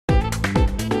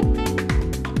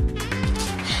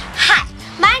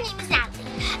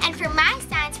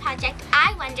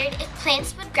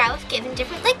live in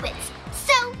different liquids.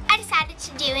 So I decided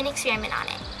to do an experiment on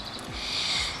it.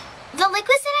 The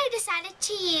liquids that I decided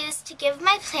to use to give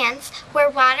my plants were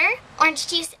water, orange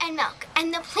juice, and milk.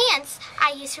 And the plants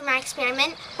I used for my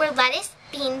experiment were lettuce,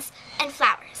 beans, and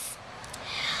flowers.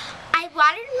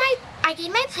 I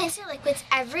gave my plants the liquids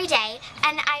every day,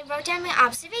 and I wrote down my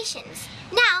observations.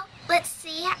 Now, let's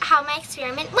see how my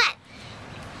experiment went.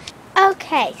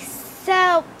 Okay,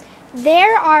 so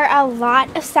there are a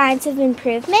lot of signs of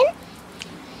improvement.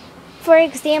 For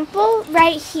example,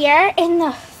 right here in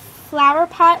the flower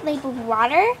pot labeled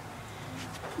water,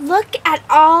 look at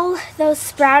all those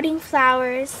sprouting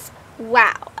flowers.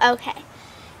 Wow, okay.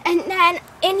 And then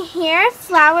in here, the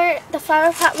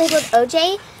flower pot labeled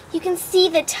OJ, you can see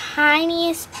the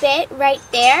tiniest bit right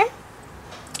there.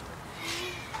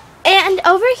 And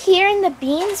over here in the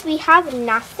beans, we have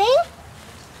nothing,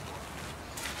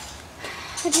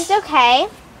 which is okay.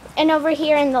 And over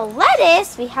here in the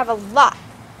lettuce, we have a lot.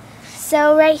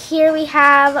 So right here we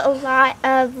have a lot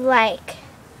of like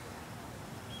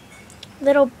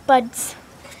little buds.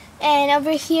 And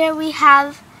over here we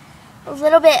have a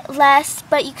little bit less,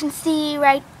 but you can see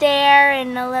right there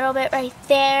and a little bit right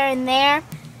there and there.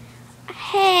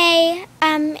 Hey,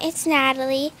 it's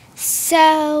Natalie.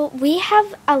 So we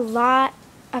have a lot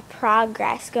of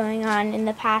progress going on in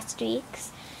the past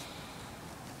weeks.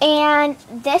 And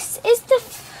this is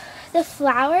the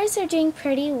flowers are doing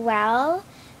pretty well,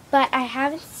 but I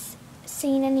haven't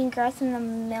seen any growth in the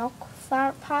milk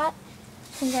flower pot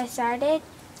since I started.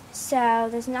 So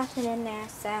there's nothing in there,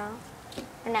 so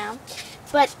for now.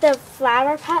 But the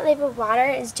flower pot labeled water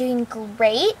is doing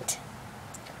great.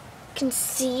 You can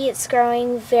see it's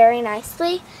growing very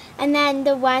nicely. And then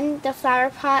the flower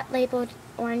pot labeled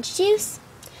orange juice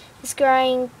is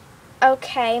growing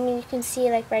okay. I mean, you can see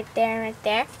like right there and right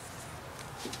there.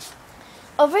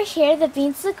 Over here, the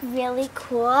beans look really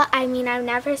cool. I mean, I've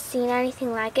never seen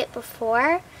anything like it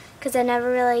before because I've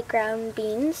never really grown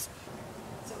beans.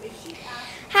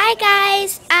 Hi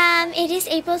guys, it is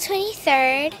April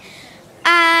 23rd.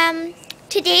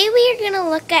 Today we are going to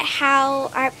look at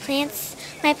how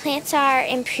my plants are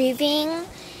improving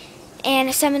and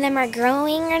if some of them are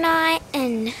growing or not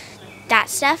and that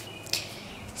stuff.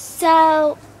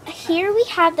 So here we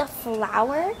have the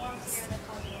flowers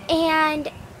and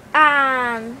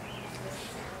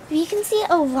you can see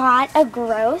a lot of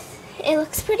growth. It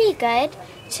looks pretty good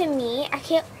to me.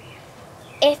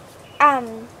 If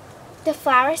the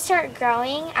flowers start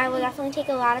growing, I will definitely take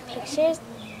a lot of pictures.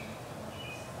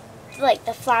 Like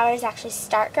the flowers actually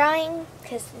start growing,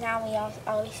 because now we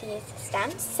always see the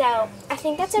stems. So I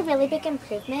think that's a really big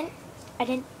improvement. I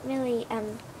didn't really,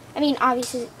 I mean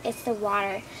obviously it's the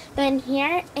water, but in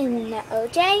here in the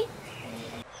OJ.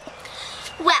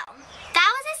 Well,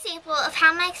 that was a sample of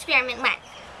how my experiment went.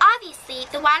 Obviously,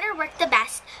 the water worked the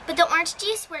best, but the orange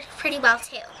juice worked pretty well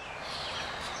too.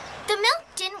 The milk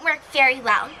didn't work very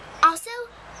well. Also,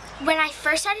 when I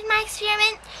first started my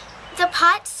experiment, the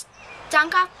pot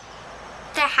stunk off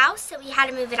the house, so we had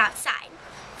to move it outside.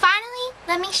 Finally,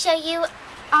 let me show you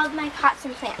all of my pots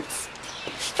and plants.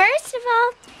 First of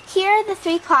all, here are the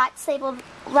 3 pots labeled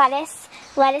lettuce,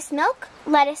 lettuce milk,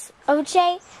 lettuce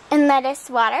OJ, and lettuce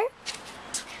water.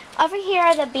 Over here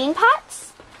are the bean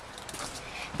pots.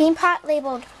 Bean pot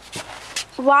labeled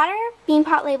water, bean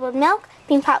pot labeled milk,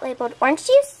 bean pot labeled orange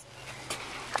juice.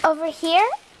 Over here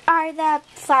are the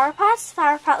flower pots,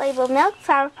 flower pot labeled milk,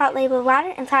 flower pot labeled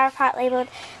water, and flower pot labeled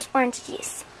orange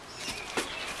juice.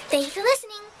 Thank you for listening.